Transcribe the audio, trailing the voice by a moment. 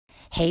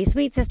Hey,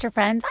 sweet sister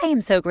friends. I am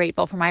so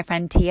grateful for my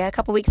friend Tia. A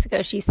couple weeks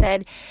ago, she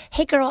said,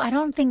 "Hey, girl, I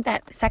don't think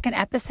that second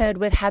episode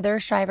with Heather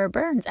Shriver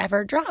Burns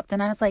ever dropped."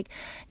 And I was like,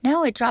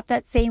 "No, it dropped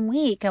that same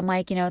week." I'm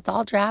like, it's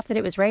all drafted.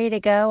 It was ready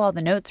to go. All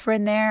the notes were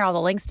in there, all the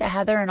links to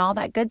Heather and all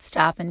that good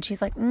stuff. And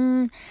she's like,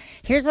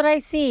 "Here's what I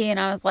see." And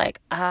I was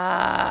like,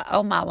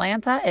 "Oh, my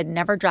Lanta, it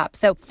never dropped."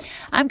 So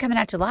I'm coming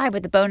at you live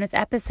with the bonus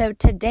episode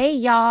today,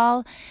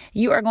 y'all.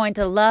 You are going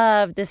to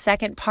love the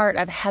second part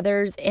of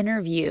Heather's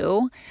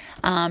interview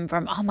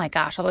from, oh my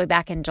gosh, all the way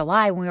back in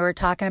July when we were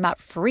talking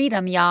about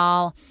freedom,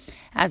 y'all.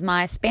 As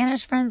my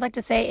Spanish friends like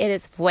to say, it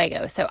is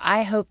fuego. So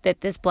I hope that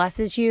this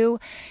blesses you.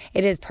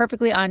 It is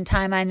perfectly on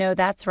time. I know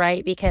that's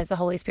right, because the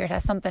Holy Spirit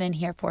has something in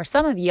here for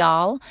some of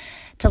y'all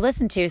to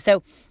listen to.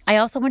 So I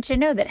also want you to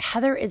know that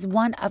Heather is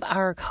one of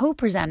our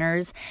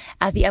co-presenters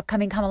at the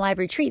upcoming Come Alive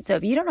retreat. So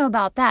if you don't know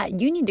about that,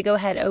 you need to go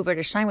ahead over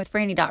to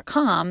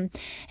shinewithfranny.com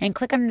and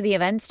click under the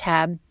events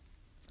tab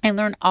and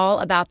learn all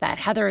about that.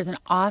 Heather is an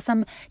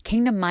awesome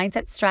kingdom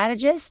mindset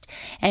strategist,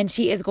 and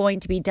she is going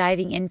to be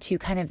diving into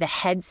kind of the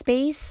head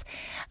space.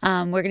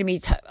 We're going to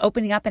be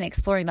opening up and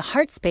exploring the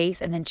heart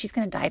space, and then she's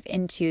going to dive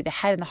into the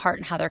head and the heart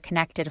and how they're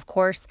connected, of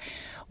course,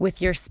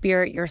 with your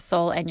spirit, your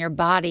soul, and your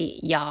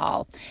body,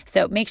 y'all.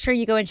 So make sure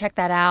you go and check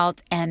that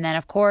out. And then,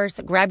 of course,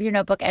 grab your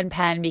notebook and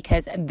pen,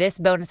 because this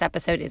bonus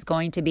episode is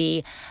going to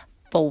be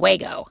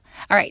fuego.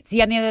 All right, see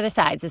you on the other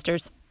side,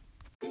 sisters.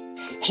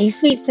 Hey,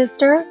 sweet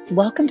sister.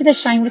 Welcome to the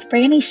Shine with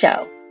Franny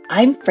show.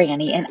 I'm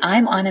Franny, and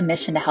I'm on a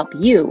mission to help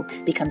you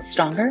become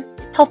stronger,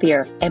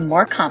 healthier, and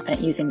more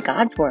confident using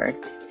God's word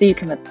so you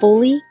can live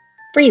fully,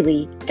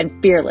 freely, and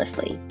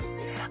fearlessly.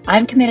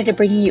 I'm committed to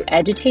bringing you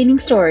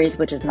edutaining stories,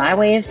 which is my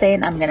way of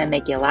saying I'm going to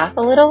make you laugh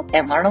a little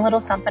and learn a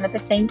little something at the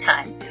same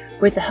time,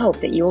 with the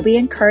hope that you will be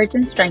encouraged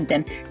and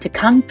strengthened to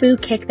kung fu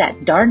kick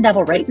that darn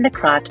devil right in the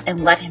crotch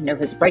and let him know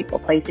his rightful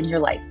place in your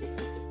life.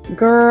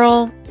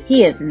 Girl,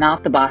 he is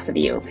not the boss of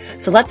you.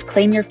 So let's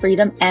claim your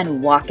freedom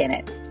and walk in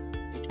it.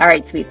 All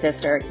right, sweet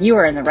sister, you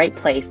are in the right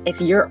place if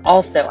you're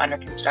also under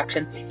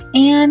construction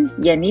and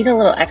you need a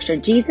little extra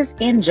Jesus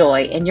and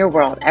joy in your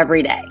world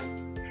every day.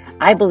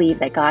 I believe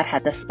that God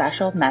has a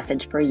special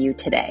message for you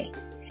today.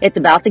 It's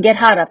about to get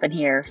hot up in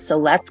here, so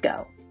let's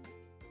go.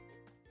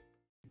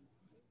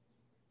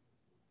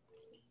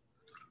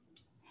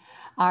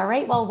 All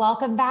right. Well,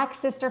 welcome back,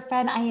 sister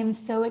friend. I am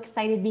so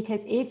excited because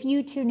if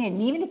you tune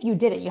in, even if you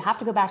didn't, you have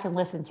to go back and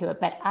listen to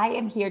it. But I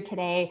am here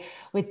today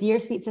with dear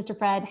sweet sister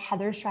friend,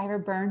 Heather Shriver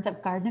Burns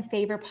of Garden of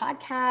Favor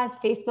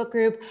podcast, Facebook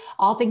group,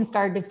 all things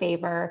Garden of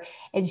Favor.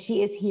 And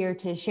she is here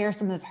to share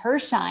some of her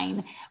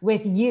shine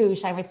with you,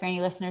 Shine with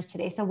Franny listeners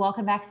today. So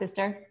welcome back,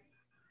 sister.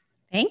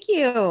 Thank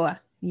you.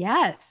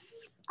 Yes.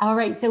 All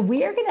right. So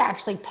we are going to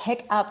actually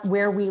pick up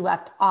where we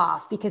left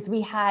off, because we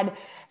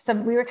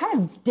were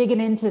kind of digging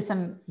into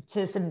some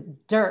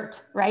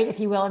dirt, right? If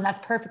you will. And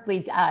that's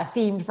perfectly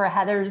themed for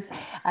Heather's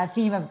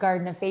theme of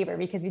Garden of Favor,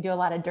 because we do a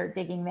lot of dirt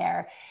digging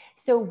there.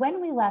 So when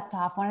we left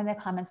off, one of the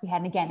comments we had,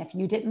 and again, if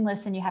you didn't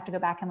listen, you have to go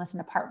back and listen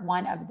to part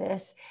one of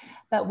this,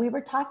 but we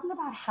were talking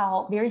about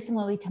how, very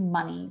similarly to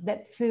money,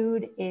 that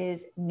food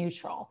is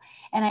neutral.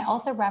 And I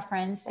also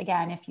referenced,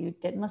 again, if you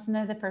didn't listen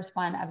to the first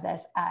one of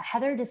this,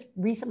 Heather just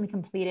recently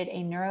completed a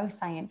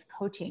neuroscience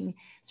coaching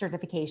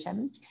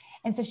certification.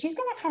 And so she's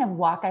going to kind of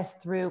walk us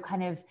through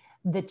kind of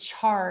the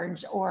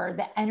charge or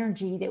the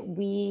energy that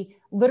we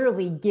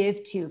literally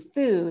give to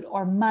food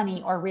or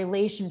money or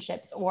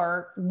relationships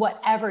or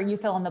whatever you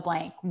fill in the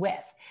blank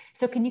with.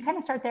 So can you kind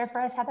of start there for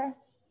us, Heather?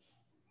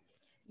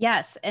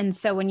 Yes. And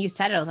so when you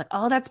said it, I was like,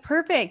 oh, that's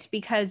perfect,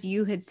 because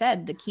you had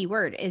said the key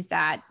word is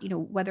that,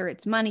 whether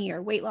it's money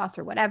or weight loss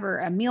or whatever,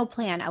 a meal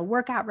plan, a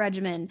workout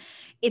regimen,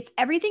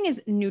 everything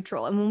is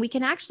neutral. And when we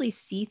can actually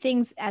see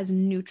things as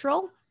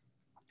neutral,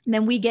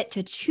 then we get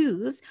to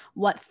choose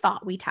what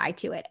thought we tie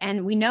to it.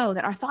 And we know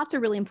that our thoughts are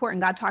really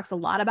important. God talks a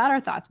lot about our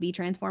thoughts, be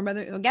transformed by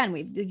again,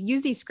 we've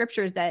used these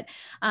scriptures that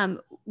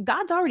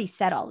God's already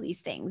said all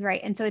these things,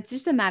 right? And so it's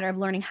just a matter of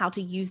learning how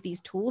to use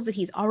these tools that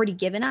he's already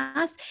given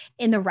us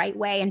in the right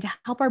way and to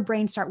help our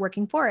brain start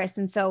working for us.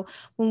 And so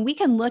when we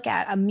can look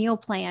at a meal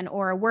plan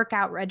or a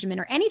workout regimen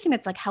or anything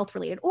that's like health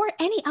related or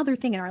any other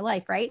thing in our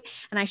life, right?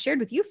 And I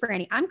shared with you,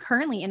 Franny, I'm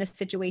currently in a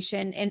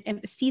situation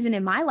and a season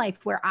in my life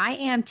where I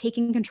am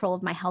taking control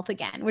of my health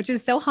again, which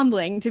is so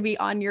humbling to be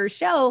on your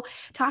show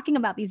talking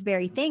about these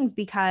very things,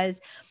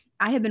 because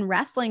I have been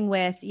wrestling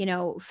with,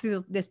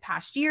 through this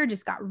past year,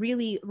 just got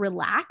really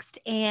relaxed.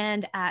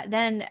 And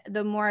then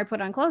the more I put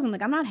on clothes, I'm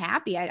like, I'm not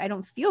happy. I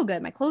don't feel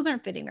good. My clothes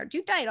aren't fitting. They're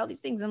too tight, all these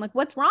things. I'm like,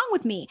 what's wrong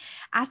with me?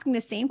 Asking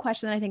the same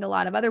question that I think a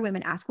lot of other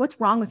women ask,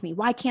 what's wrong with me?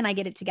 Why can't I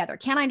get it together?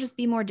 Can't I just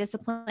be more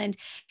disciplined?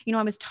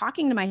 I was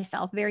talking to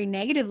myself very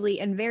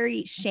negatively and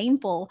very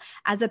shameful,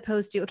 as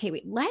opposed to, okay,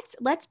 wait,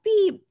 let's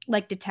be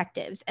like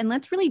detectives and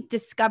let's really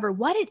discover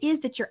what it is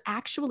that you're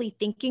actually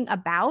thinking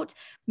about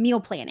meal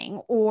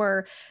planning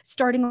or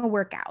starting a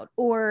workout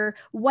or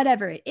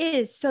whatever it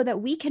is, so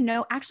that we can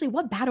know actually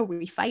what battle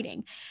we're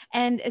fighting.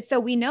 And so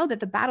we know that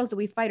the battles that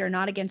we fight are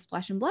not against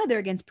flesh and blood, they're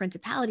against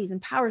principalities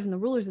and powers and the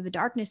rulers of the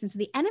darkness. And so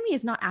the enemy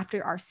is not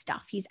after our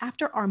stuff, he's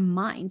after our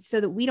minds, so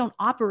that we don't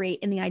operate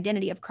in the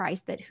identity of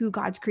Christ, that who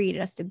God's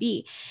created us to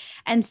be.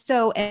 And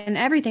so, and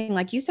everything,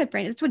 like you said,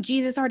 Fran, that's what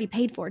Jesus already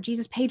paid for.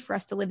 Jesus paid for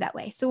us to live that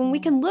way. So when we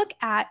can look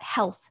at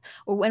health,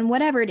 or when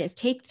whatever it is,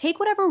 take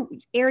whatever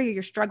area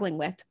you're struggling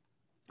with,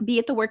 be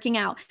it the working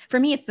out. For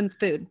me, it's the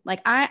food.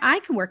 Like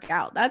I can work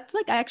out. That's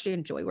like, I actually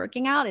enjoy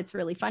working out. It's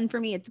really fun for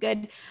me. It's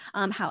good.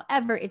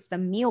 However, it's the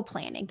meal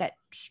planning that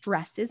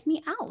stresses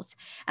me out.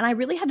 And I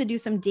really had to do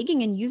some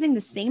digging and using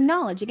the same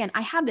knowledge. Again,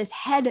 I have this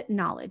head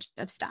knowledge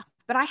of stuff,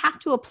 but I have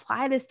to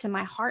apply this to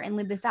my heart and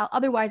live this out.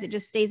 Otherwise, it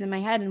just stays in my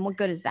head. And what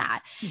good is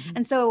that? Mm-hmm.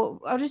 And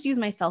so I'll just use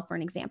myself for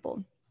an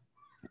example.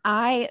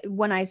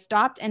 When I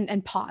stopped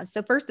and paused.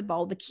 So first of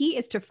all, the key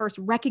is to first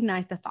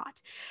recognize the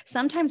thought.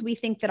 Sometimes we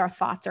think that our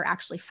thoughts are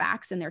actually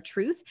facts and they're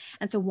truth.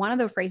 And so one of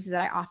the phrases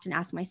that I often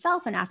ask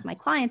myself and ask my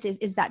clients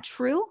is that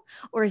true?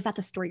 Or is that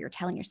the story you're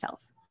telling yourself?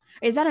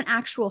 Is that an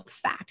actual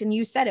fact? And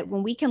you said it,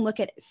 when we can look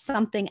at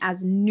something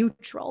as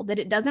neutral, that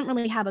it doesn't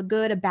really have a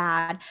good, a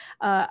bad,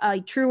 a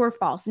true or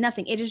false,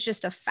 nothing. It is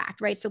just a fact,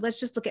 right? So let's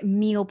just look at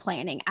meal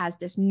planning as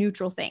this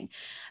neutral thing.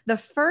 The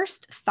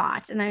first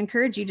thought, and I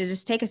encourage you to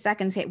just take a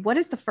second and say, what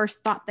is the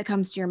first thought that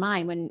comes to your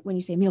mind when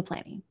you say meal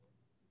planning?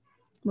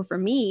 Well, for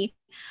me,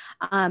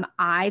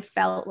 I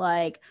felt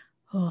like,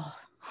 oh,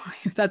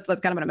 that's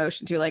kind of an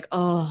emotion too. Like,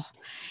 oh,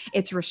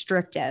 it's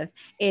restrictive.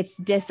 It's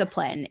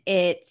discipline.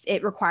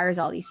 It requires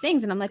all these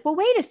things. And I'm like, well,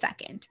 wait a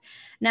second.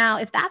 Now,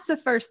 if that's the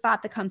first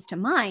thought that comes to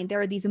mind,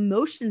 there are these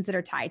emotions that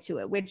are tied to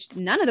it, which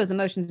none of those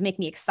emotions make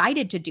me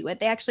excited to do it.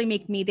 They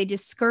actually they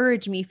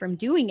discourage me from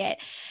doing it.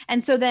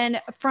 And so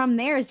then from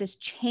there is this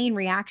chain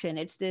reaction.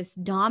 It's this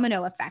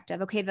domino effect of,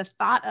 okay, the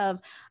thought of,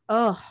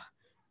 oh,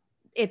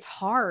 it's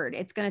hard.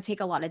 It's going to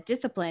take a lot of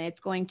discipline. It's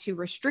going to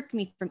restrict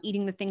me from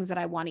eating the things that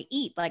I want to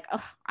eat. Like,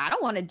 oh, I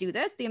don't want to do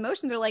this. The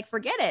emotions are like,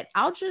 forget it.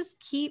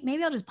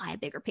 Maybe I'll just buy a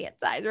bigger pant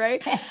size.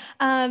 Right.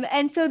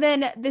 And so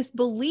then this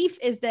belief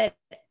is that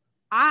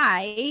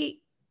I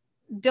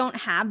don't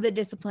have the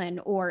discipline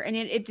and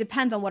it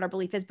depends on what our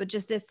belief is, but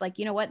just this, like,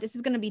 you know what, this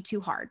is going to be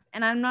too hard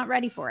and I'm not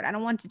ready for it. I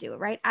don't want to do it.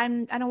 Right. I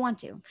don't want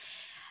to,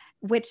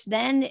 which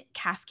then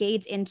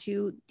cascades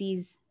into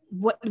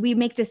what we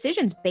make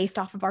decisions based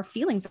off of our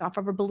feelings, off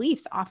of our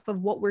beliefs, off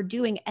of what we're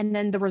doing. And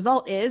then the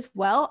result is,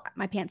 well,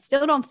 my pants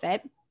still don't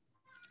fit.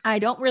 I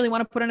don't really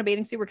want to put on a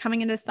bathing suit. We're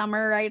coming into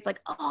summer, right? It's like,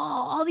 oh,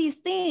 all these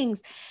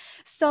things.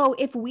 So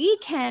if we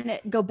can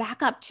go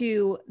back up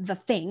to the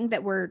thing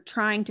that we're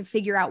trying to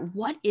figure out,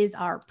 what is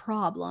our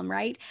problem,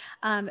 right?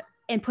 And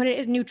put it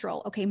as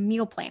neutral. Okay,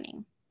 meal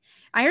planning.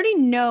 I already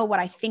know what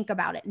I think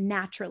about it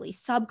naturally,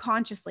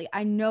 subconsciously.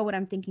 I know what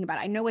I'm thinking about.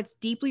 I know what's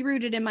deeply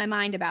rooted in my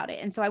mind about it.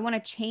 And so I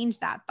want to change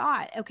that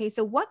thought. Okay,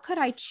 so what could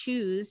I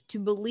choose to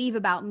believe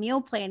about meal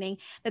planning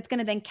that's going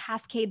to then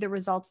cascade the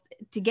results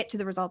to get to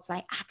the results that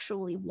I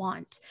actually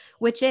want,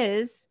 which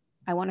is,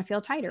 I want to feel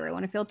tighter. I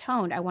want to feel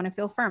toned. I want to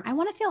feel firm. I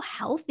want to feel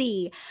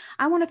healthy.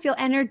 I want to feel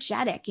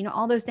energetic,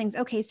 all those things.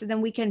 Okay. So then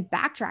we can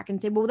backtrack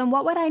and say, well, then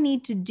what would I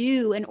need to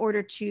do in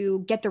order to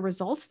get the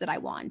results that I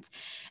want?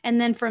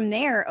 And then from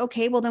there,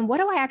 okay, well, then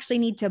what do I actually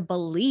need to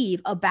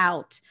believe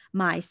about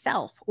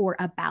myself or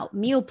about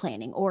meal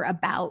planning or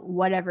about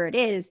whatever it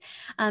is?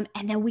 And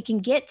then we can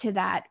get to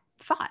that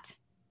thought.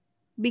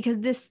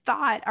 Because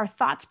our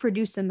thoughts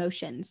produce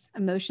emotions.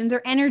 Emotions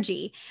are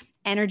energy.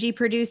 Energy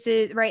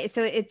produces, right?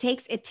 So it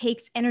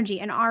takes energy,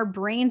 and our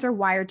brains are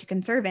wired to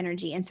conserve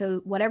energy. And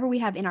so whatever we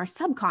have in our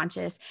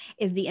subconscious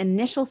is the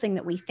initial thing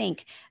that we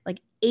think.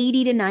 Like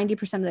 80 to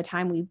 90% of the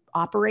time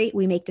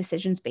we make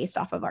decisions based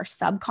off of our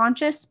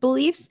subconscious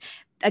beliefs.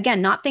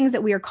 Again, not things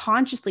that we are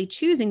consciously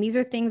choosing. These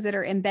are things that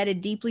are embedded,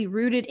 deeply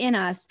rooted in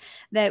us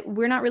that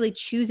we're not really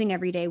choosing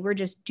every day. We're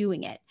just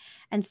doing it.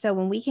 And so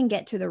when we can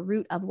get to the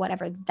root of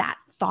whatever that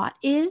thought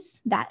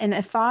is, and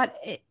a thought,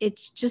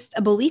 it's just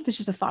a belief, it's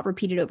just a thought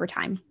repeated over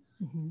time.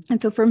 Mm-hmm. And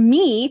so for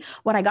me,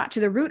 what I got to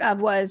the root of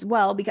was,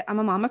 well, because I'm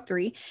a mom of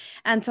 3.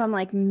 And so I'm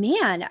like,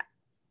 man,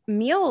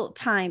 meal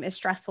time is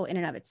stressful in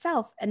and of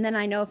itself. And then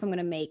I know if I'm going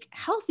to make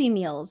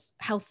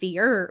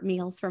healthier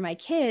meals for my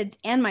kids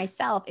and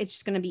myself, it's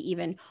just going to be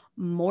even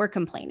more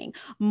complaining,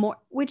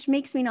 which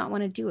makes me not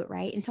want to do it.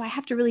 Right. And so I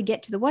have to really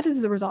get to what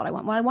is the result I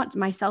want? Well, I want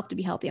myself to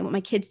be healthy. I want my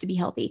kids to be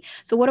healthy.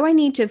 So what do I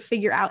need to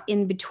figure out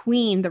in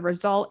between the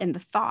result and the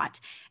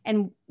thought?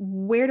 And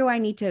what do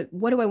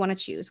I want to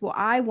choose? Well,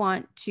 I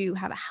want to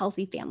have a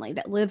healthy family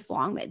that lives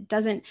long, that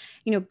doesn't,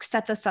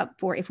 sets us up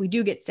for, if we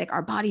do get sick,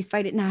 our bodies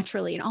fight it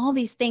naturally and all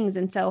these things.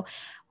 And so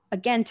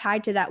again,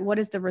 tied to that, what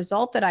is the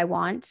result that I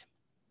want?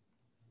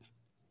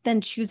 Then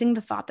choosing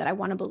the thought that I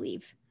want to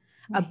believe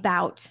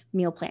about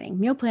meal planning.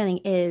 Meal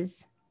planning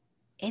it's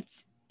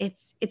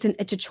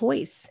it's a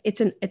choice.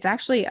 It's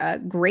actually a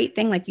great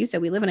thing. Like you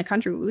said, we live in a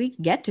country where we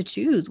get to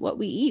choose what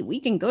we eat. We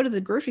can go to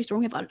the grocery store.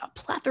 We have a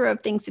plethora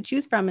of things to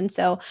choose from. And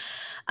so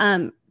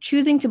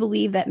choosing to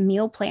believe that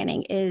meal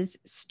planning is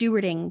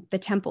stewarding the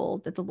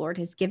temple that the Lord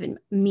has given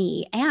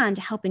me and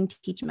helping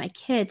to teach my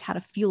kids how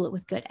to fuel it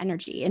with good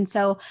energy. And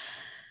so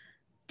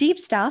deep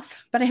stuff,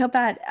 but I hope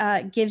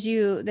that gives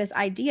you this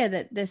idea,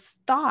 that this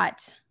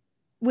thought,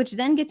 which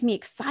then gets me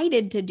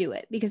excited to do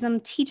it because I'm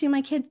teaching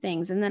my kids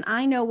things and then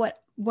I know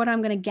what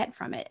I'm going to get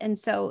from it. And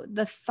so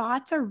the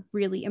thoughts are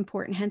really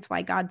important. Hence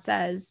why God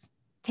says,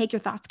 take your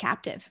thoughts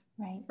captive,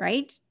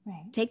 right?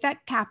 Take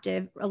that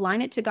captive,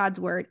 align it to God's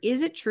word.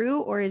 Is it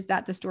true? Or is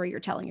that the story you're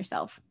telling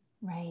yourself?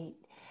 Right.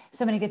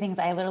 So many good things.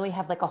 I literally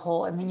have like a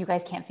whole, I mean, you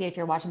guys can't see it if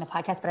you're watching the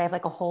podcast, but I have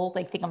like a whole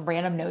like thing of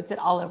random notes that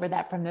all over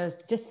that from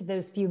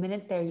those few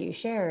minutes there you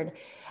shared.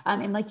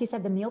 And like you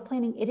said, the meal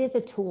planning, it is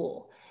a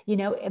tool. You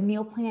know, a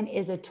meal plan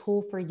is a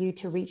tool for you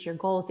to reach your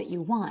goals that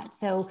you want.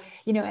 So,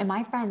 you know, and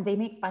my friends, they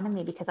make fun of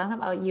me because I don't know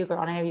about you,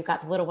 girl. And I know you've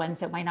got the little ones,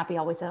 so it might not be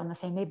always on the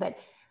same day, but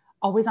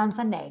always on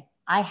Sunday,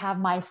 I have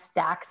my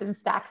stacks and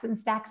stacks and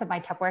stacks of my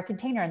Tupperware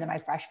container and then my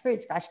fresh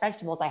fruits, fresh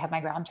vegetables. I have my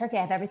ground turkey.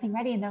 I have everything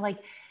ready. And they're like,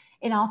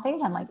 and I'll say to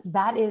them, like,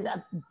 that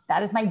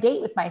is my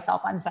date with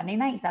myself on Sunday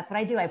nights. That's what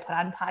I do. I put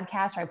on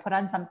podcasts or I put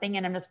on something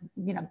and I'm just,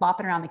 you know,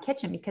 bopping around the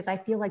kitchen because I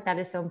feel like that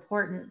is so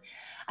important.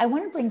 I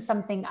want to bring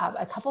something up,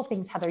 a couple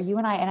things, Heather, you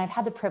and I've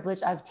had the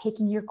privilege of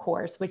taking your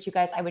course, which you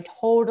guys, I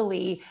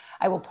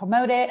will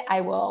promote it. I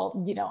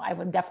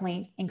would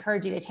definitely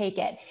encourage you to take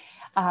it.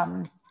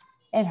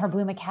 In her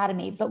Bloom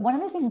Academy. But one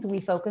of the things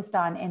we focused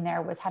on in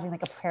there was having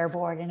like a prayer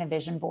board and a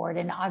vision board.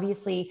 And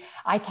obviously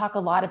I talk a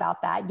lot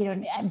about that, you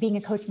know, and being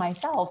a coach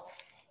myself,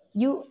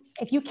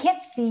 if you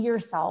can't see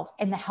yourself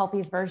in the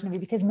healthiest version of you,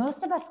 because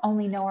most of us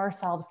only know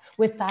ourselves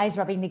with thighs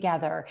rubbing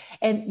together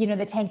and, you know,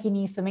 the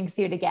tankini swimming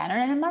suit again.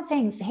 And I'm not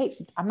saying, hey,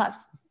 I'm not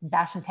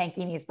bashing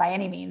tankinis by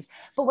any means,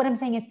 but what I'm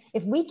saying is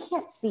if we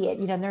can't see it,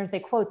 you know, and there's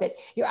the quote that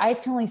your eyes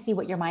can only see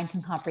what your mind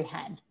can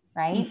comprehend.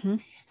 Right. Mm-hmm.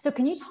 So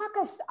can you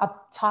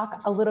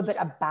talk a little bit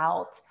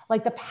about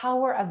like the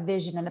power of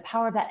vision and the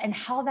power of that and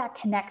how that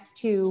connects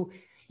to,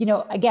 you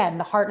know, again,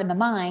 the heart and the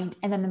mind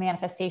and then the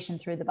manifestation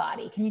through the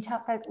body. Can you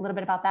talk a little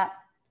bit about that?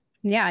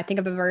 Yeah, I think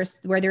of a verse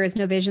where there is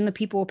no vision, the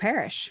people will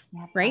perish,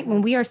 right?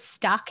 When we are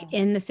stuck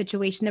in the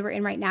situation that we're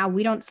in right now,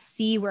 we don't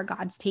see where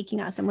God's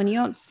taking us. And when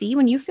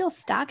you feel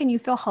stuck and you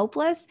feel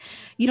hopeless,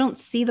 you don't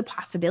see the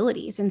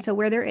possibilities. And so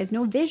where there is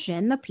no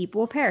vision, the people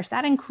will perish.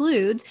 That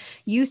includes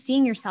you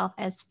seeing yourself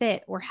as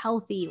fit or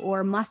healthy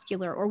or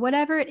muscular or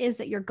whatever it is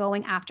that you're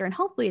going after. And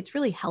hopefully it's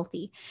really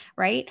healthy,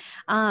 right?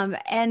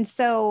 And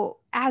so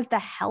as the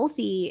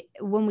healthy,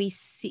 when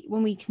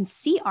we can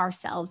see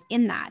ourselves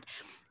in that.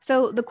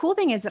 So the cool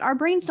thing is that our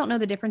brains don't know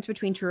the difference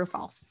between true or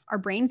false. Our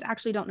brains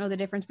actually don't know the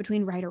difference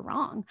between right or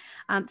wrong.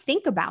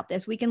 Think about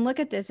this. We can look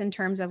at this in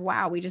terms of,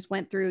 wow, we just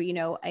went through, you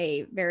know,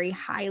 a very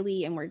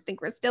highly, and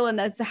we're still in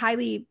this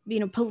highly,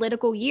 you know,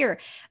 political year.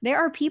 There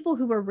are people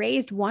who were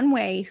raised one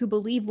way who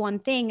believe one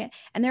thing,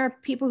 and there are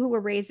people who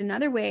were raised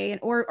another way,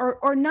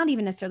 or not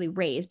even necessarily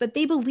raised, but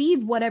they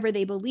believe whatever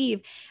they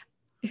believe.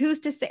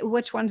 Who's to say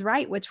which one's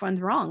right, which one's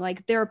wrong?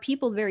 Like there are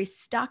people very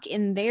stuck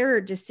in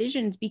their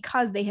decisions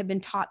because they have been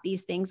taught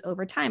these things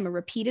over time. A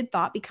repeated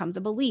thought becomes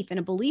a belief, and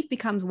a belief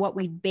becomes what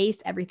we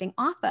base everything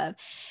off of.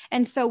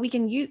 And so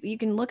you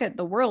can look at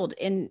the world,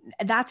 and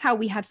that's how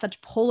we have such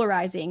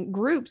polarizing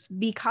groups,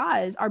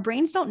 because our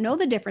brains don't know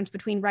the difference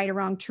between right or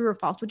wrong, true or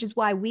false, which is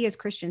why we as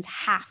Christians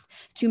have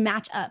to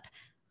match up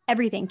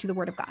everything to the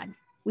word of God.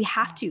 We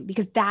have to,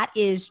 because that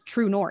is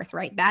true north,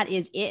 right? That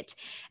is it.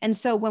 And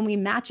so when we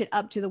match it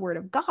up to the word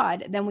of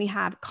God, then we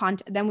have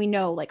then we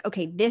know like,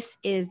 okay, this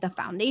is the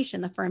foundation,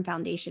 the firm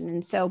foundation.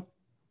 And so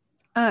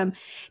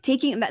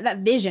taking that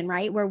vision,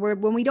 right?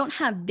 When we don't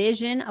have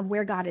vision of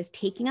where God is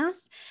taking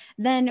us,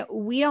 then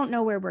we don't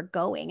know where we're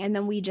going. And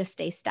then we just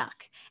stay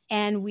stuck.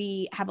 And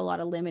we have a lot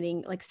of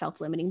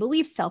self-limiting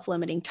beliefs,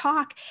 self-limiting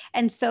talk.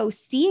 And so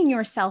seeing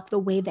yourself the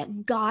way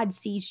that God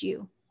sees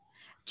you.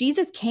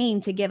 Jesus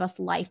came to give us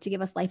life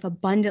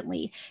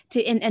abundantly,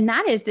 and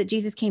that is that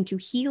Jesus came to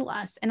heal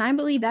us. And I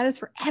believe that is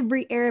for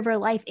every area of our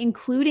life,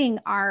 including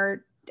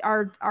our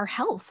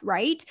health,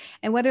 right?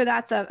 And whether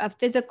that's a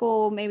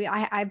physical, maybe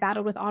I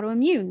battled with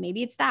autoimmune,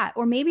 maybe it's that,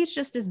 or maybe it's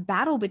just this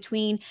battle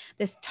between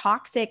this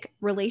toxic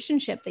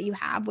relationship that you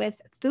have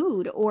with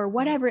food or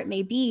whatever it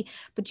may be.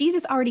 But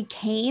Jesus already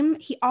came.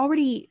 He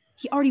already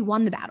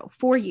won the battle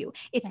for you.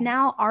 It's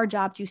now our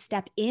job to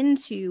step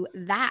into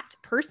that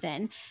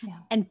person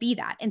and be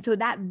that. And so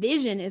that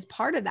vision is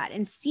part of that,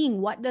 and seeing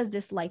what does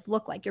this life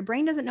look like. Your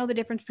brain doesn't know the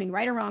difference between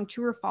right or wrong,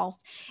 true or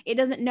false. It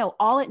doesn't know.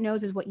 All it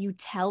knows is what you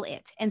tell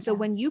it. And so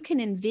when you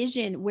can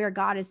envision where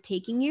God is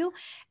taking you,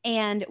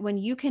 and when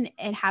you can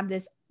have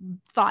this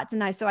thoughts.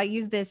 And so I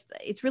use this,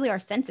 it's really our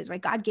senses,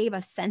 right? God gave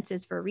us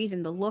senses for a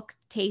reason: the look,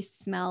 taste,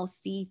 smell,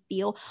 see,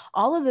 feel.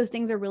 All of those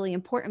things are really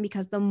important,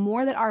 because the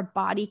more that our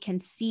body can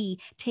see,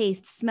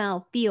 taste,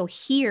 smell, feel,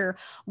 hear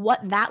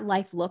what that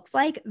life looks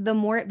like, the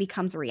more it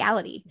becomes a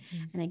reality.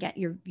 Mm-hmm. And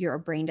again, your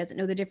brain doesn't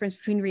know the difference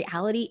between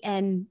reality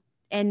and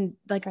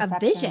like perception, a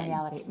vision,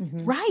 reality.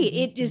 Mm-hmm. Right. Mm-hmm.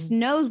 It just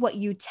knows what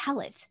you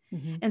tell it.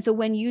 Mm-hmm. And so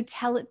when you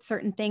tell it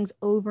certain things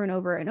over and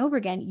over and over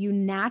again, you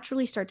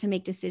naturally start to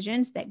make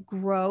decisions that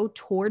grow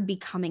toward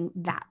becoming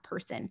that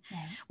person,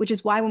 right. Which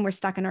is why when we're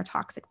stuck in our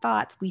toxic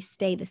thoughts, we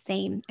stay the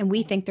same and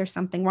we think there's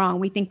something wrong.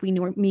 We think we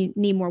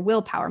need more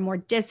willpower, more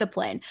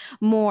discipline,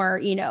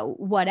 more,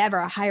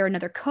 whatever, hire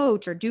another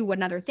coach or do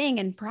another thing.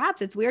 And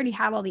perhaps we already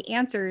have all the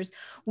answers.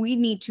 We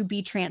need to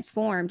be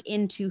transformed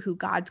into who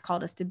God's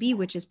called us to be,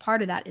 which is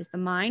part of that is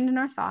the mind and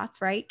our thoughts,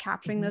 right?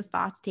 Capturing mm-hmm. those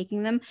thoughts,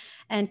 taking them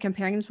and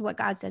comparing them to what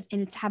God says. And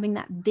it's having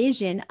that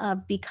vision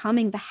of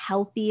becoming the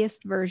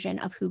healthiest version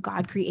of who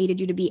God created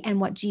you to be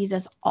and what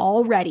Jesus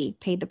already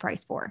paid the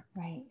price for.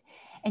 Right.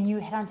 And you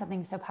hit on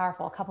something so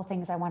powerful. A couple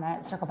things I want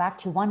to circle back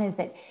to. One is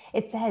that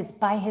it says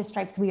by his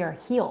stripes we are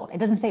healed. It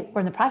doesn't say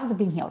we're in the process of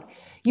being healed.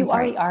 You That's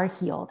already right. are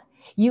healed.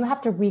 You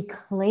have to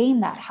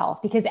reclaim that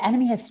health because the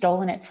enemy has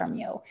stolen it from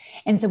you.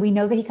 And so we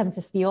know that he comes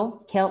to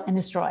steal, kill, and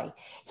destroy.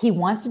 He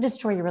wants to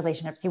destroy your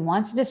relationships. He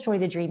wants to destroy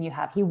the dream you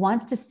have. He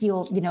wants to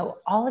steal,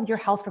 all of your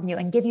health from you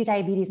and give you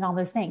diabetes and all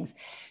those things.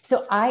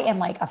 So I am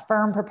like a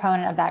firm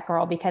proponent of that,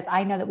 girl, because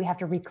I know that we have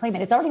to reclaim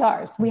it. It's already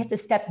ours. We have to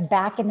step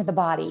back into the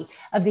body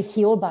of the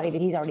healed body that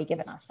he's already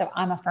given us. So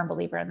I'm a firm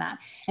believer in that.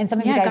 And some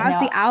of you guys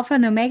God's know, the Alpha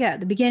and the Omega,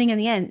 the beginning and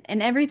the end,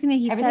 and everything that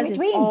he says is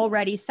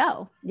already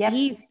so. Yep.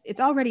 It's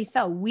already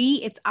so.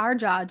 It's our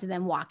job to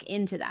then walk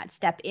into that,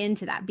 step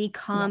into that,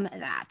 become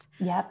that.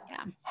 Yep.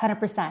 Yeah.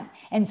 100%.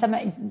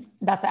 And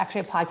that's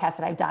actually a podcast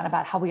that I've done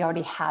about how we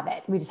already have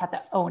it. We just have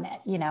to own it.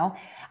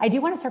 I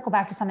do want to circle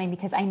back to something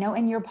because I know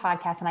in your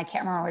podcast, and I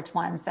can't remember which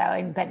one.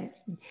 But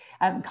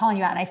I'm calling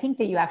you out. And I think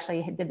that you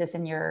actually did this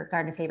in your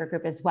Garden of Favor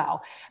group as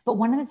well. But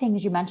one of the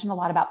things you mentioned a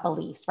lot about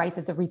beliefs, right?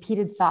 That the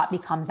repeated thought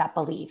becomes that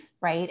belief,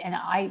 right? And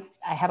I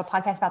have a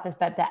podcast about this,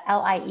 but the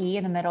LIE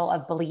in the middle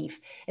of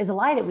belief is a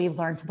lie that we've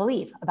learned to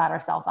believe about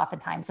ourselves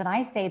oftentimes. And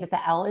I say that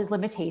the L is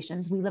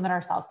limitations. We limit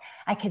ourselves.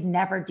 I could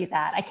never do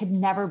that. I could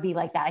never be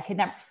like that. I could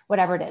never,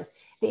 whatever it is.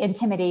 The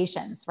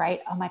intimidations, right?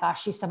 Oh my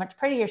gosh, she's so much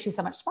prettier. She's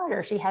so much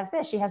smarter. She has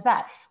this, she has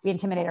that. We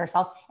intimidate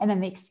ourselves. And then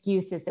the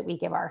excuses that we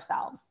give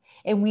ourselves.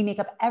 And we make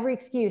up every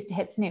excuse to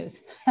hit snooze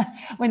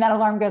when that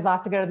alarm goes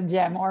off to go to the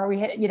gym, or we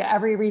hit,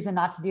 every reason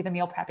not to do the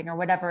meal prepping or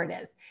whatever it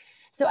is.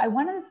 So I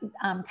want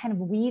to kind of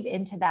weave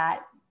into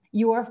that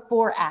your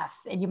 4 F's,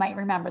 and you might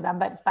remember them,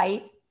 but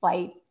fight,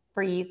 flight,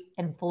 freeze,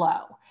 and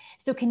flow.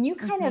 So can you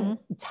kind of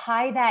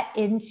tie that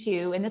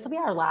into, and this will be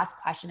our last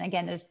question,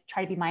 again, just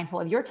try to be mindful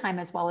of your time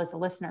as well as the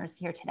listeners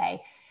here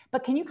today,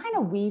 but can you kind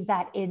of weave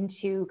that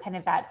into kind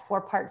of that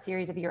 4-part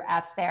series of your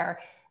F's there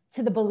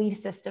to the belief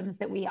systems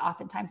that we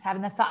oftentimes have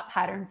and the thought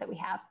patterns that we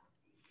have?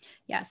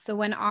 Yeah. So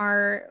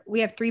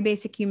we have 3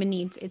 basic human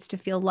needs. It's to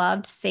feel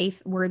loved,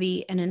 safe,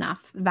 worthy, and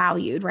enough,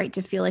 valued, right?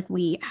 To feel like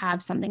we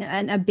have something.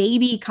 And a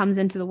baby comes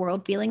into the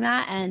world feeling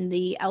that. And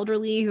the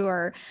elderly who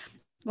are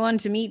going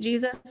to meet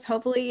Jesus,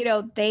 hopefully,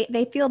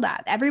 they feel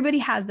that. Everybody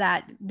has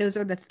that. Those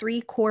are the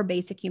 3 core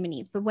basic human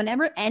needs. But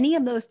whenever any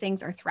of those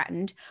things are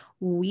threatened,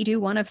 we do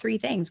one of 3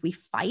 things. We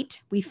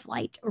fight, we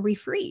flight, or we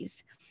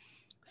freeze.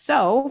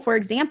 So, for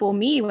example,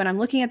 me, when I'm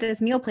looking at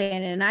this meal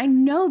plan and I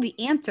know the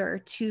answer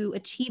to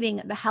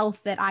achieving the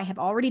health that I have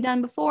already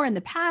done before in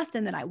the past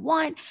and that I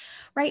want,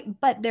 right?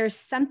 But there's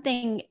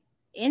something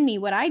in me,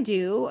 what I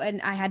do,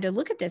 and I had to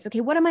look at this.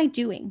 Okay, what am I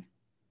doing?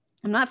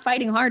 I'm not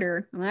fighting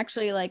harder. I'm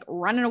actually like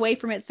running away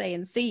from it,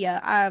 saying, see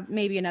ya,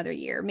 maybe another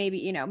year,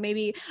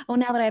 maybe, oh,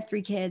 now that I have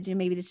 3 kids,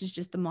 maybe this is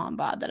just the mom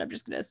bod that I'm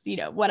just going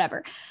to,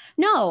 whatever.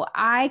 No,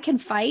 I can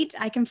fight,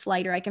 I can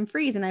flight, or I can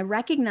freeze. And I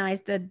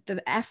recognize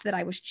the F that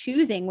I was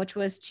choosing, which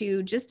was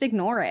to just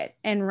ignore it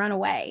and run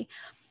away.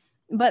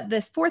 But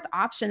this 4th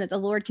option that the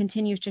Lord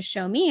continues to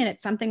show me, and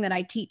it's something that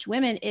I teach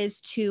women,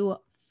 is to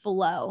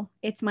flow.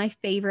 It's my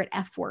favorite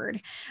F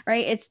word,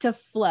 right? It's to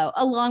flow,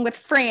 along with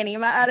Franny,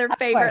 my other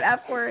favorite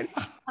F word.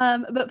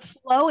 But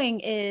flowing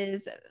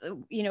is,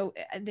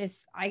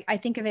 I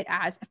think of it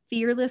as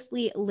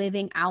fearlessly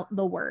living out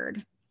the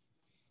word.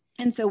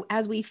 And so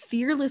as we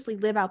fearlessly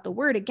live out the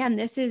word, again,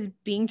 this is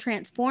being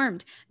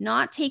transformed,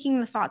 not taking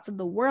the thoughts of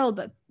the world,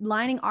 but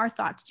lining our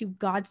thoughts to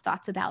God's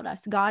thoughts about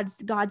us,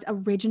 God's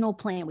original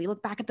plan. We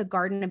look back at the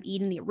Garden of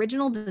Eden, the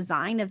original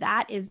design of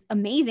that is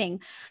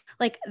amazing.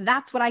 Like,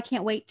 that's what I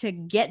can't wait to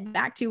get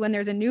back to when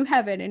there's a new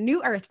heaven and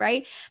new earth,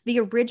 right?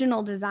 The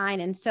original design.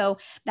 And so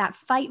that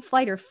fight,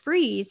 flight, or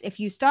freeze, if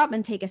you stop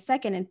and take a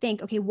second and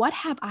think, okay, what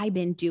have I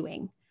been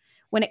doing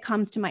when it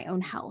comes to my own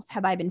health?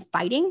 Have I been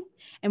fighting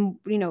and,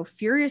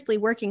 furiously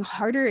working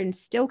harder and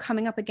still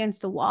coming up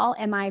against the wall?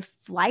 Am I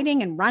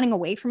flighting and running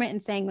away from it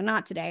and saying, well,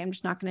 not today, I'm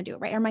just not going to do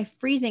it, right? Or am I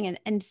freezing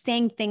and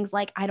saying things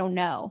like, I don't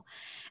know,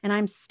 and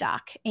I'm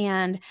stuck.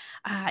 And,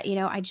 I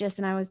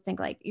always think,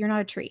 like, you're not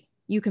a tree.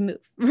 you can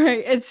move,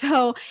 right? And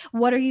so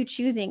what are you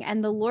choosing?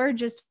 And the Lord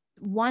just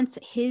wants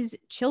his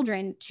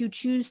children to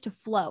choose to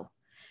flow.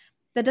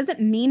 That doesn't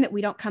mean that we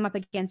don't come up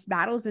against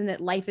battles and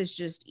that life is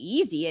just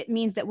easy. It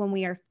means that when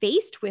we are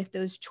faced with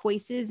those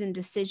choices and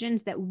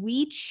decisions, that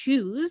we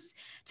choose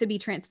to be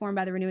transformed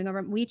by the renewing of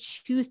our, we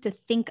choose to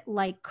think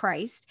like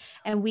Christ,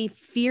 and we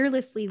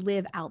fearlessly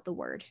live out the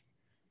word.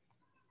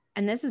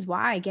 And this is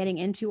why getting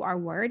into our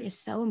word is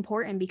so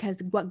important,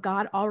 because what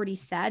God already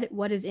said,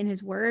 what is in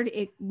his word,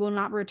 it will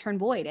not return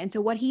void. And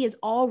so what he has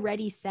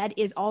already said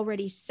is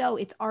already so.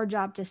 It's our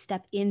job to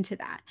step into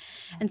that.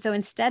 And so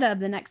instead of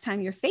the next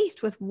time you're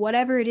faced with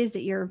whatever it is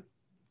that you're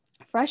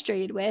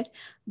frustrated with,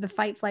 the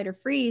fight, flight, or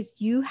freeze,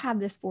 you have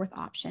this fourth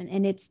option,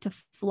 and it's to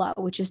flow,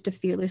 which is to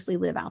fearlessly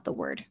live out the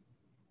word.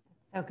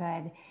 So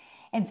good.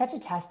 And such a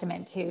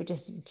testament to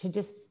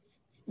just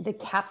the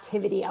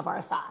captivity of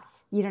our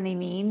thoughts. You know what I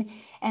mean?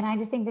 And I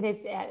just think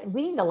that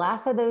we need to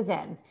lasso those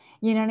in.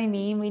 You know what I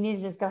mean? We need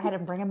to just go ahead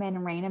and bring them in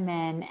and rein them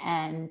in.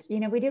 And,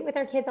 we do it with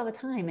our kids all the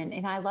time.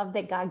 And I love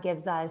that God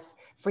gives us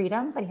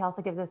freedom, but he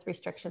also gives us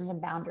restrictions and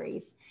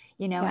boundaries,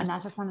 yes. And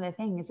that's just one of the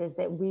things, is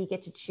that we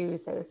get to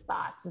choose those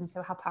thoughts. And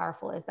so how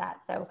powerful is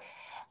that? So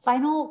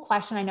final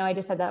question. I know I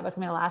just said that was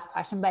my last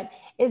question, but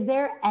is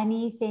there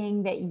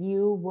anything that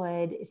you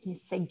would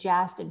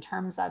suggest in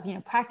terms of,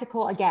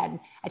 practical? Again,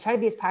 I try to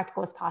be as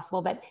practical as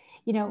possible, but,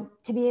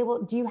 to be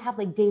able, do you have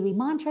like daily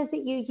mantras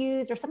that you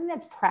use, or something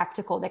that's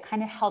practical that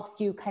kind of helps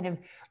you kind of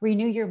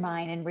renew your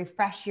mind and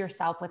refresh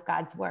yourself with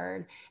God's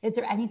word? Is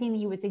there anything that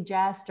you would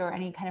suggest, or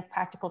any kind of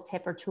practical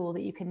tip or tool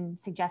that you can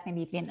suggest,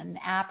 maybe in an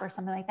app or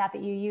something like that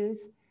you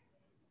use?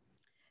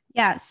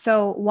 Yeah.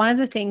 So one of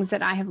the things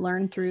that I have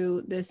learned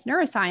through this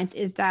neuroscience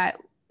is that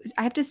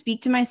I have to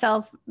speak to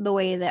myself the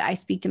way that I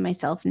speak to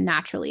myself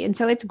naturally. And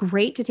so it's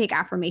great to take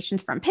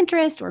affirmations from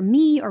Pinterest or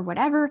me or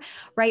whatever,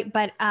 right?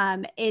 But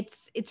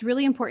it's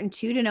really important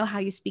too to know how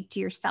you speak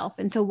to yourself.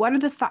 And so what are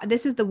the thoughts?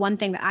 This is the one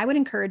thing that I would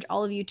encourage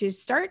all of you to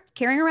start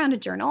carrying around a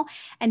journal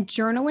and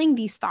journaling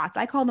these thoughts.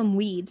 I call them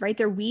weeds, right?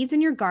 They're weeds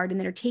in your garden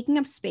that are taking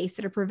up space,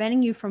 that are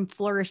preventing you from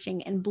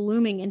flourishing and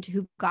blooming into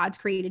who God's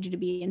created you to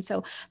be. And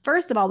so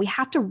first of all, we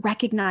have to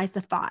recognize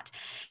the thought.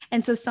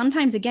 And so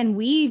sometimes, again,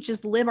 we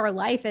just live our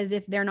life as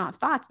if they're not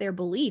thoughts, they're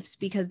beliefs,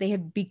 because they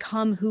have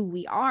become who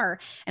we are,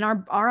 and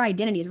our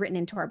identity is written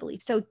into our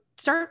beliefs. So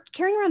start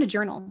carrying around a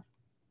journal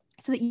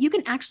so that you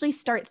can actually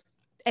start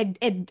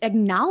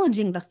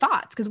acknowledging the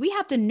thoughts, because we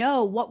have to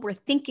know what we're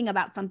thinking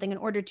about something in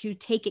order to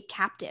take it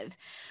captive.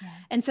 Yeah.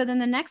 And so then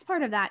the next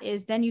part of that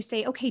is then you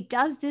say, okay,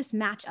 does this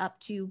match up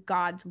to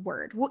God's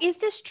word? Well, is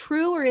this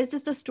true, or is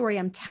this the story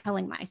I'm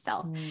telling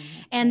myself?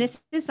 And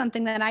this is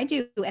something that I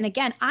do. And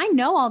again, I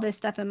know all this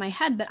stuff in my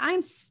head, but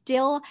I'm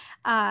still,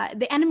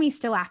 the enemy's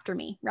still after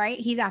me, right?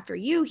 He's after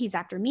you. He's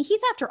after me.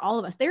 He's after all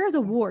of us. There is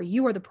a war.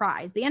 You are the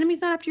prize. The enemy's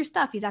not after your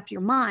stuff. He's after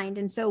your mind.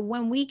 And so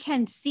when we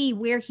can see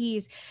where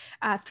he's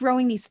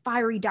throwing these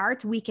fiery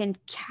darts, we can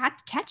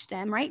catch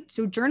them, right?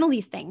 So journal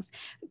these things,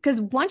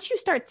 because once you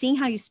start seeing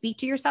how you speak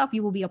to yourself,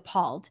 you will be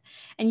appalled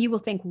and you will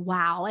think,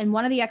 wow. And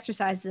one of the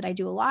exercises that I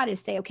do a lot is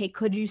say, okay,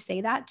 could you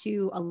say that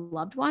to a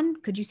loved one?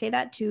 Could you say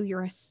that to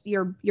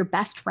your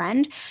best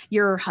friend,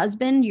 your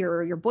husband,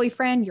 your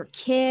boyfriend, your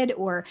kid,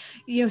 or,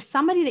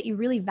 somebody that you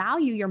really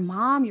value, your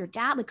mom, your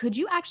dad? Like, could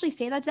you actually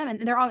say that to them?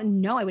 And they're all,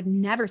 no, I would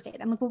never say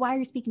that. I'm like, well, why are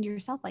you speaking to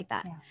yourself like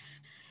that? Yeah.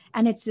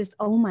 And it's just,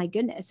 oh my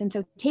goodness. And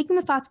so taking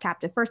the thoughts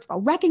captive, first of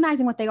all,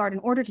 recognizing what they are in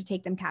order to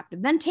take them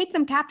captive, then take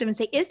them captive and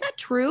say, is that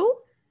true?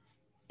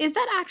 Is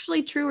that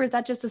actually true? Or is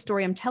that just a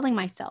story I'm telling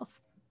myself?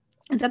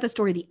 Is that the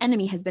story the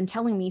enemy has been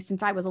telling me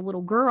since I was a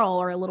little girl,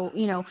 or a little,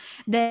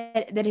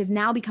 that has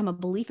now become a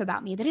belief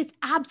about me that is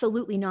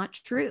absolutely not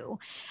true?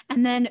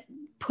 And then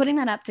putting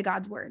that up to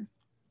God's word.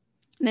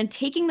 And then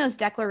taking those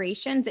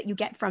declarations that you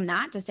get from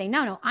that to say,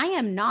 no, I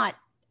am not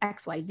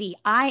XYZ.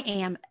 I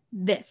am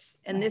this.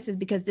 And this is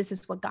because this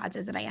is what God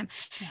says that I am.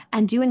 Yeah.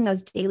 And doing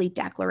those daily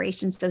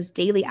declarations, those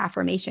daily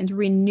affirmations,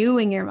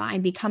 renewing your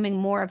mind, becoming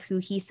more of who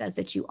he says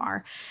that you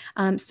are,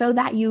 so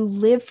that you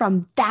live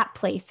from that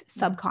place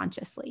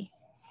subconsciously.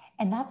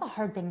 And that's a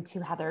hard thing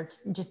too, Heather,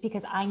 just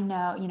because I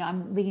know,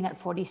 I'm leading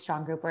that 40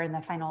 strong group. We're in the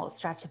final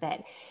stretch of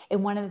it.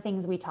 And one of the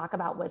things we talk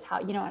about was how,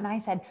 and I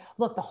said,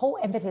 look, the whole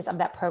impetus of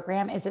that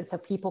program is that so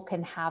people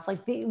can have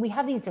we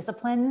have these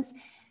disciplines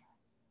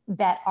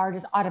that are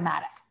just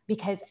automatic,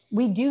 because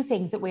we do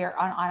things that we are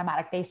on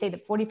automatic. They say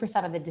that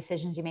 40% of the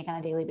decisions you make on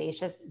a daily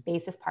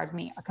basis, are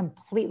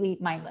completely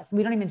mindless.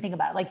 We don't even think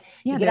about it. Like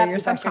you get up, you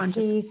brush your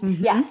teeth.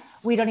 Mm-hmm. Yeah.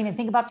 We don't even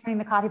think about turning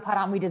the coffee pot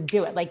on. We just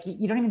do it. Like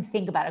you don't even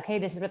think about, okay,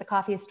 this is where the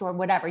coffee is stored,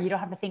 whatever. You don't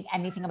have to think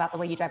anything about the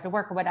way you drive to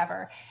work or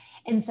whatever.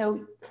 And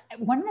so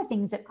one of the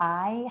things that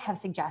I have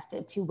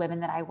suggested to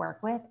women that I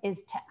work with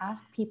is to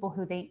ask people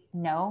who they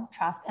know,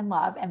 trust, and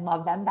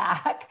love them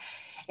back,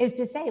 is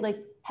to say, like,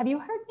 have you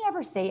heard me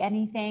ever say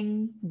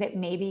anything that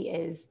maybe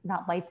is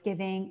not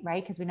life-giving,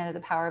 right? Because we know that the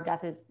power of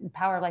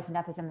life and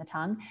death is in the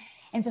tongue.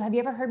 And so have you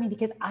ever heard me?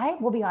 Because I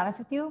will be honest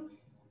with you,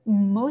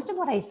 most of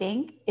what I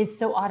think is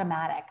so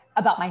automatic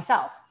about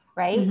myself,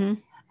 right? Mm-hmm.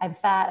 I'm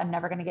fat. I'm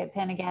never going to get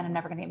thin again. I'm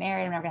never going to get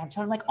married. I'm never going to have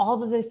children, like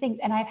all of those things.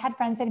 And I've had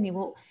friends say to me,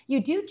 well,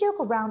 you do joke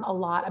around a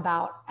lot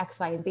about X,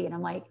 Y, and Z. And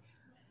I'm like,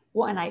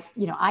 well, and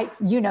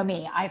you know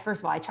me,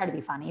 first of all, I try to be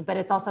funny, but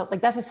it's also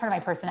like, that's just part of my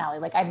personality.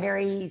 Like I'm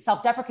very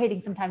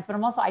self-deprecating sometimes, but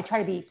I try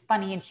to be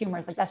funny and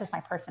humorous. Like that's just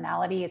my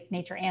personality. It's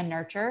nature and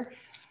nurture.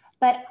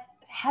 But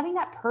having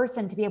that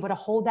person to be able to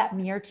hold that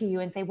mirror to you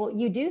and say, well,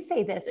 you do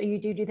say this, or you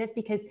do this,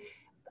 because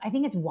I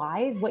think it's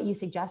wise. What you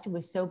suggested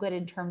was so good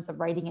in terms of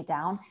writing it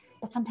down,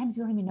 but sometimes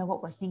we don't even know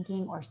what we're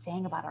thinking or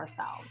saying about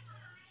ourselves.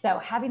 So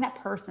having that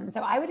person.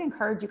 So I would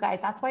encourage you guys,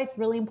 that's why it's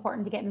really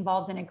important to get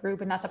involved in a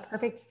group. And that's a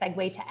perfect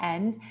segue to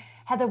end.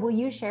 Heather, will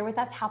you share with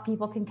us how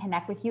people can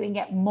connect with you and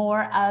get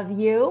more of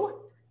you?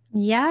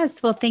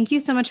 Yes. Well, thank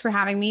you so much for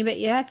having me. But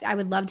yeah, I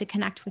would love to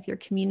connect with your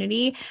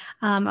community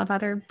of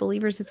other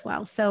believers as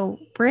well. So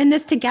we're in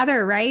this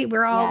together, right?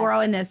 We're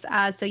all in this.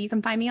 So you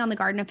can find me on the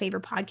Garden of Favor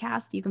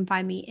podcast. You can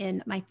find me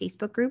in my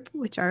Facebook group,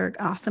 which are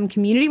awesome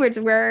community, which is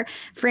where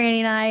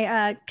Franny and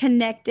I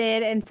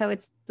connected. And so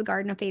it's the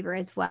Garden of Favor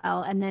as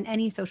well. And then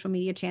any social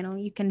media channel,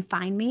 you can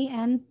find me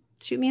and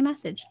shoot me a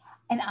message.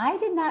 And I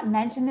did not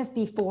mention this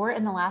before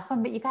in the last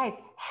one, but you guys,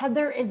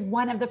 Heather is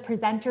one of the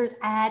presenters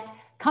at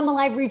Come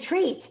Alive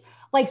Retreat.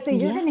 Like, so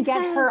you're going to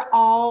get her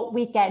all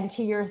weekend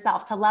to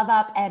yourself to love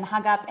up and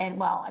hug up. And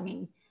well, I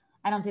mean,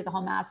 I don't do the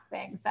whole mask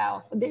thing.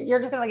 So you're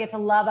just going to get to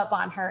love up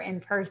on her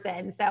in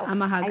person. So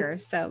I'm a hugger,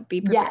 so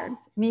be prepared. Yes,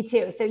 me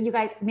too. So you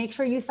guys make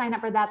sure you sign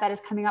up for that. That is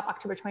coming up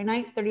October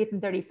 29th, 30th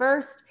and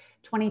 31st,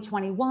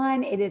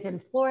 2021. It is in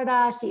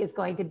Florida. She is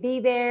going to be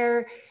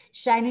there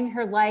shining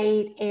her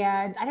light.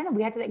 And I don't know,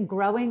 we have to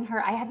growing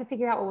her. I have to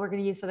figure out what we're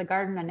going to use for the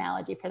garden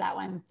analogy for that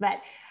one.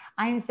 But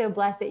I am so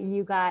blessed that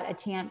you got a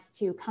chance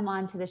to come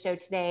on to the show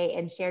today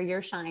and share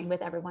your shine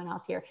with everyone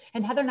else here.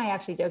 And Heather and I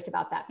actually joked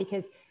about that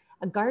because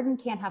a garden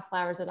can't have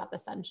flowers without the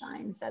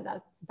sunshine. So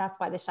that's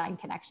why the shine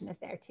connection is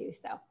there too.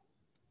 So,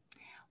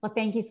 well,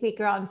 thank you, sweet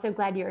girl. I'm so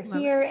glad you're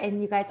here.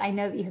 And you guys, I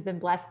know that you have been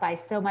blessed by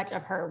so much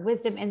of her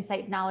wisdom,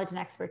 insight, knowledge, and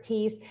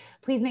expertise.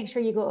 Please make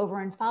sure you go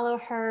over and follow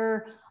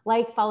her,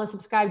 like, follow,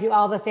 subscribe, do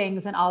all the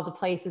things and all the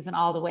places and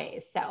all the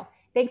ways. So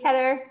thanks,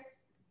 Heather.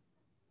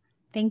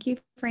 Thank you,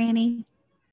 Franny.